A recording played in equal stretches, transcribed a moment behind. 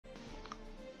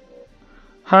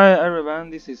Hi everyone,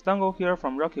 this is Dango here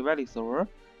from Rocky Valley server.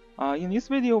 In this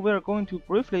video, we are going to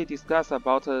briefly discuss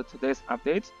about today's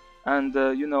update and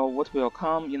what will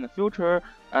come in the future,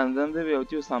 and then we will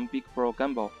do some big pro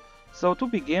gamble. So to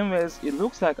begin with, it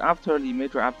looks like after the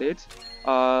major update,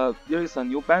 there is a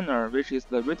new banner, which is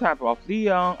the retype of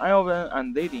Leon, Ivan,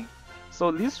 and Leading.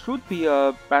 So this should be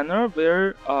a banner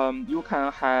where you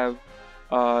can have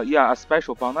a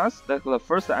special bonus. That the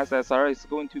first SSR is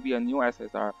going to be a new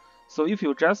SSR. So if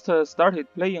you just started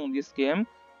playing this game,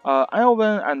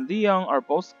 Ivan and Leon are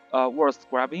both worth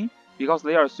grabbing because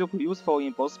they are super useful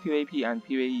in both PvP and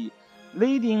PvE.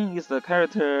 Leading is the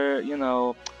character,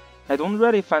 I don't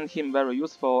really find him very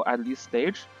useful at this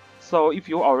stage. So if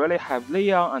you already have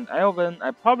Leon and Ivan,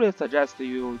 I probably suggest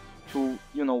you to,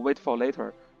 wait for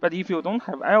later. But if you don't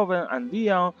have Ivan and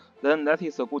Leon, then that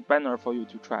is a good banner for you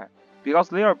to try. Because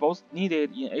they are both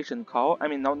needed in Ancient Call. I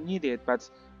mean, not needed, but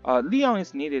Leon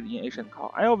is needed in Ancient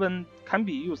Call. Ivan can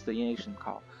be used in Ancient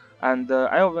Call. And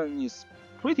Ivan is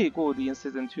pretty good in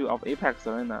Season 2 of Apex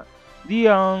Arena.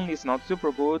 Leon is not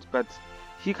super good, but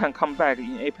he can come back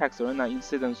in Apex Arena in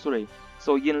Season 3.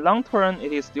 So in long term,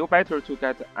 it is still better to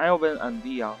get Ivan and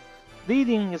Leon.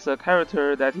 Leading is a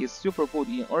character that is super good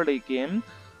in early game.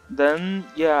 Then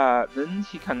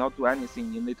he cannot do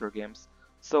anything in later games.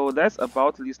 So that's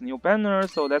about this new banner.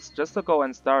 So let's just go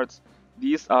and start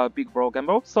this big bro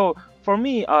gamble. So for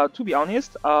me, to be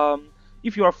honest,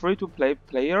 if you are free to play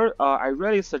player, I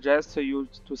really suggest you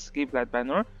to skip that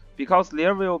banner because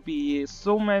there will be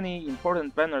so many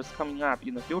important banners coming up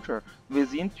in the future.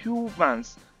 Within 2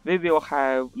 months, we will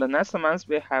have the next month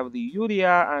we have the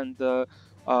Yulia and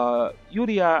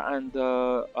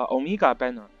Omega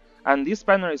banner. And this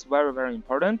banner is very, very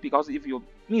important because if you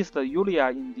miss the Yulia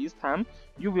in this time,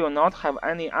 you will not have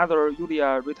any other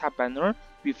Yulia retype banner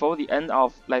before the end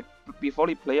of, before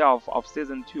the playoff of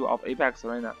Season 2 of Apex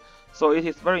Arena. So it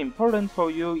is very important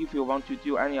for you if you want to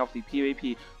do any of the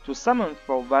PvP to summon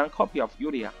for 1 copy of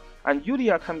Yulia. And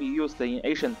Yulia can be used in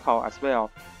Ancient Call as well.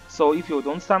 So if you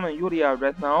don't summon Yulia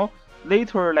right now,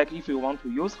 later, if you want to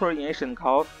use her in Ancient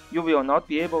Call, you will not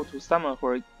be able to summon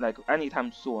her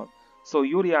anytime soon. So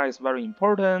Yulia is very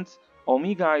important.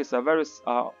 Omega is a very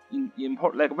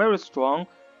very strong.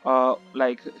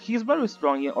 He's very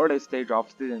strong in early stage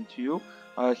of Season 2.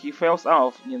 He fails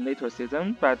off in later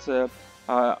season, but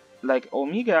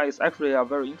Omega is actually a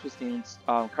very interesting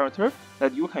character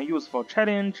that you can use for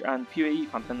challenge and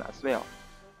PvE content as well.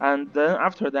 And then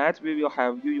after that, we will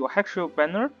have Yu Yu Hakusho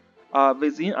banner.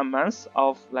 Within a month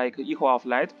of Equal of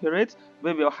Light period,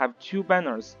 we will have 2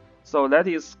 banners. So that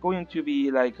is going to be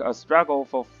a struggle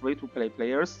for free-to-play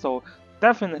players. So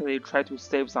definitely try to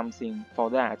save something for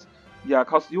that. Yeah,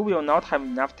 cause you will not have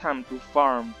enough time to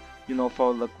farm,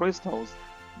 for the crystals.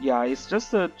 Yeah, it's just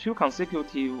 2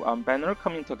 consecutive banner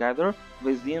coming together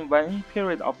within 1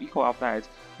 period of Equal of Light.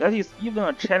 That is even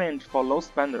a challenge for low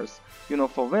spenders.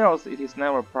 For whales it is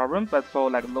never a problem, but for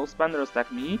low spenders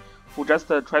like me, who just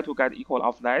try to get Equal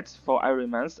of Light for every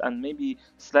month and maybe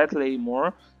slightly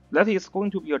more, that is going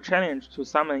to be a challenge to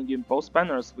summon in both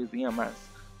banners within a month.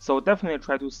 So definitely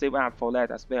try to save up for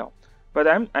that as well. But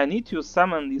I need to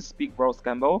summon this big bro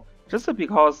gamble just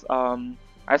because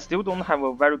I still don't have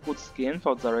a very good skin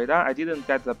for ZERIDA. I didn't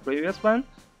get the previous one,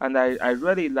 and I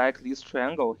really like this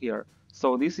triangle here.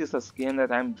 So this is a skin that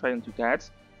I'm trying to get.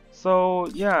 So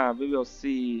yeah, we will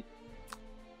see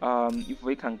if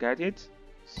we can get it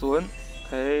soon.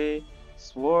 Okay,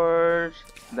 sword,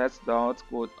 that's not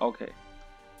good. Okay.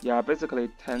 Yeah, basically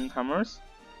 10 hammers.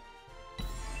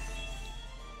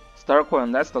 Star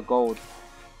Coin, that's the gold.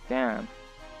 Damn.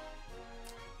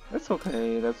 That's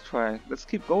okay, let's try. Let's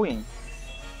keep going.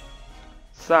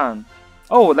 Sun.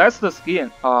 Oh, that's the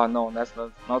skin. No, that's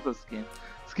not the skin.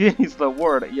 Skin is the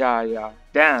word. Yeah.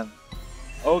 Damn.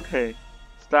 Okay.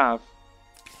 Stuff.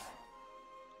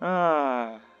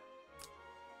 I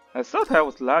thought I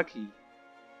was lucky.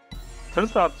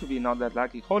 Turns out to be not that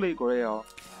lucky. Holy Grail.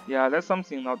 Yeah, that's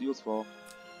something not useful.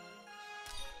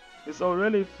 It's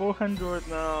already 400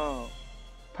 now.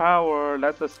 Power,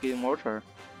 that's the skin water.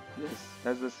 Yes,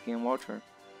 that's the skin water.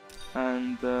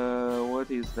 And what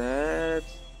is that?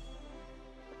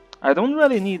 I don't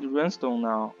really need Runestone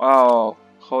now. Oh,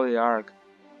 Holy Arc.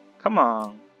 Come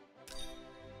on.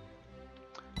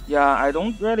 Yeah, I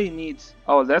don't really need...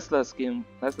 Oh, that's the skin.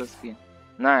 That's the skin.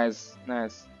 Nice.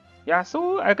 Yeah,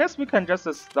 so I guess we can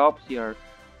just stop here.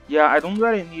 Yeah, I don't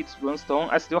really need Runestone.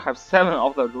 I still have 7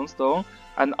 of the Runestone,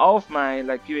 and all of my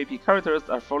PvP characters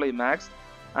are fully maxed.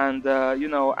 And I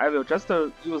will just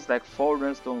use 4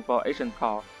 Runestone for Ancient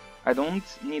Call. I don't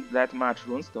need that much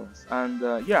Runestones.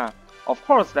 And yeah, of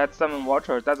course that summon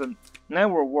watcher doesn't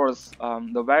never worth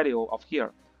the value of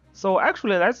here. So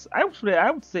actually I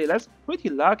would say that's pretty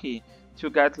lucky to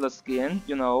get the skin,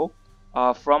 you know,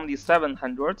 from the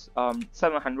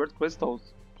 700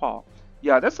 crystals paw.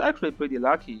 Yeah, that's actually pretty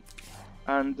lucky.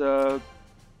 And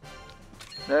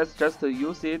let's just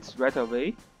use it right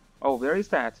away. Oh, where is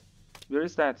that? Where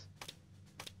is that?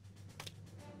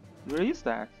 Where is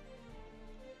that?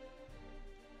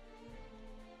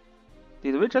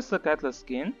 Did we just get the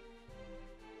skin?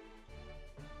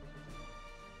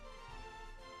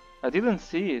 I didn't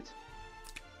see it.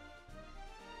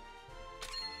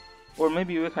 Or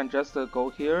maybe we can just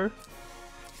go here.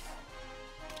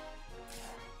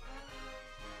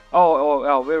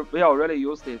 Oh, we already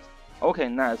used it. Okay,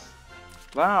 nice.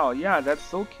 Wow, yeah, that's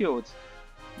so cute.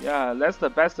 Yeah, that's the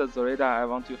best ZERIDA I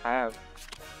want to have.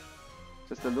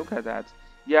 Just look at that.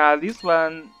 Yeah, this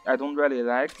one I don't really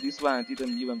like. This one I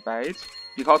didn't even buy it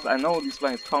because I know this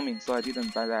one is coming, so I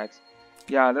didn't buy that.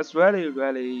 Yeah, that's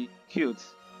really cute.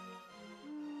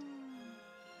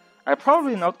 I'm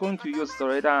probably not going to use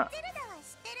ZERIDA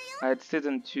at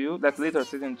season 2, like later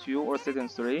season 2 or season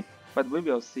 3, but we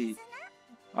will see.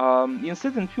 In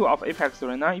season 2 of Apex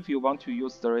Arena, if you want to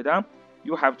use ZERIDA,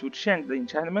 you have to change the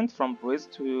enchantment from Breeze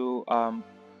to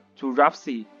Rough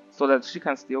Sea so that she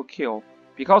can still kill.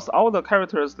 Because all the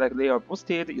characters, like, they are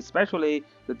boosted, especially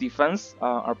the defense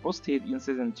are boosted in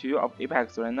season 2 of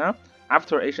Apex Arena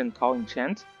after Ancient Call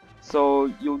enchant. So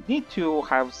you need to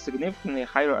have significantly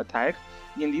higher attack.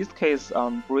 In this case,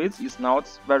 Breeze is not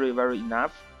very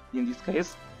enough in this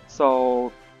case.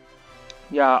 So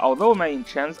yeah, although my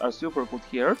enchants are super good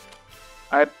here,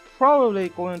 I'm probably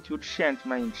going to change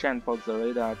my enchant for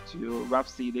ZERIDA to Rough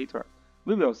Sea later.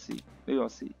 We will see. We will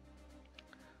see.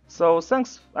 So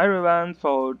thanks everyone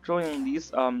for joining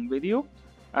this video,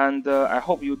 and I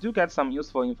hope you do get some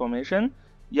useful information.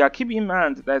 Yeah, keep in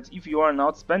mind that if you are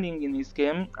not spending in this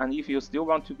game, and if you still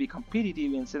want to be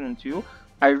competitive in season 2,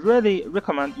 I really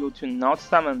recommend you to not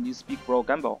summon this big bro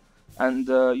gamble. And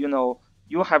you know,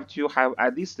 you have to have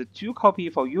at least 2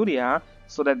 copies for Yulia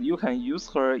so that you can use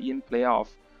her in playoff.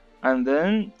 And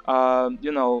then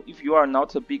you know, if you are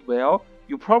not a big whale,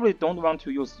 you probably don't want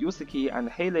to use Yusuke and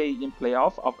Haley in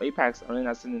playoff of Apex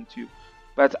Arena Season 2,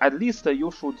 but at least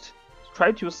you should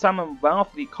try to summon one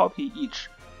of the copy each,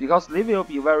 because they will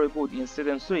be very good in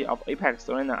Season 3 of Apex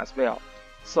Arena as well.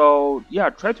 So yeah,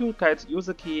 try to get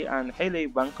Yusuke and Haley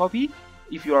 1 copy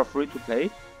if you are free to play,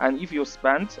 and if you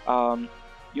spend,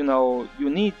 you know, you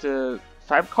need 5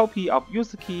 copy of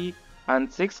Yusuke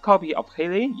and 6 copy of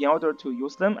Haley in order to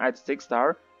use them at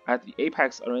 6-star at the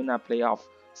Apex Arena playoff.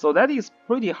 So that is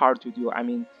pretty hard to do. I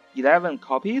mean, 11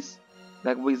 copies,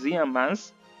 like within a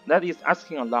month, that is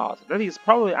asking a lot. That is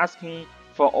probably asking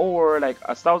for over like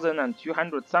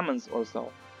 1,200 summons or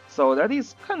so. So that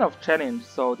is kind of challenge,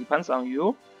 so depends on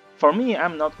you. For me,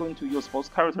 I'm not going to use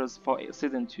both characters for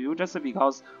Season 2 just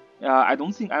because I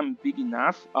don't think I'm big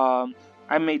enough.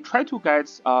 I may try to get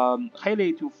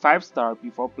Haley to 5-star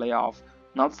before playoff,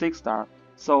 not 6-star.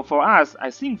 So for us,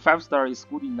 I think 5-star is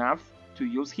good enough to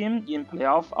use him in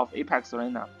playoff of Apex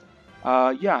Arena.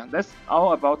 Yeah, that's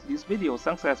all about this video.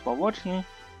 Thanks guys for watching.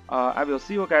 I will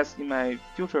see you guys in my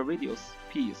future videos.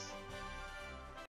 Peace.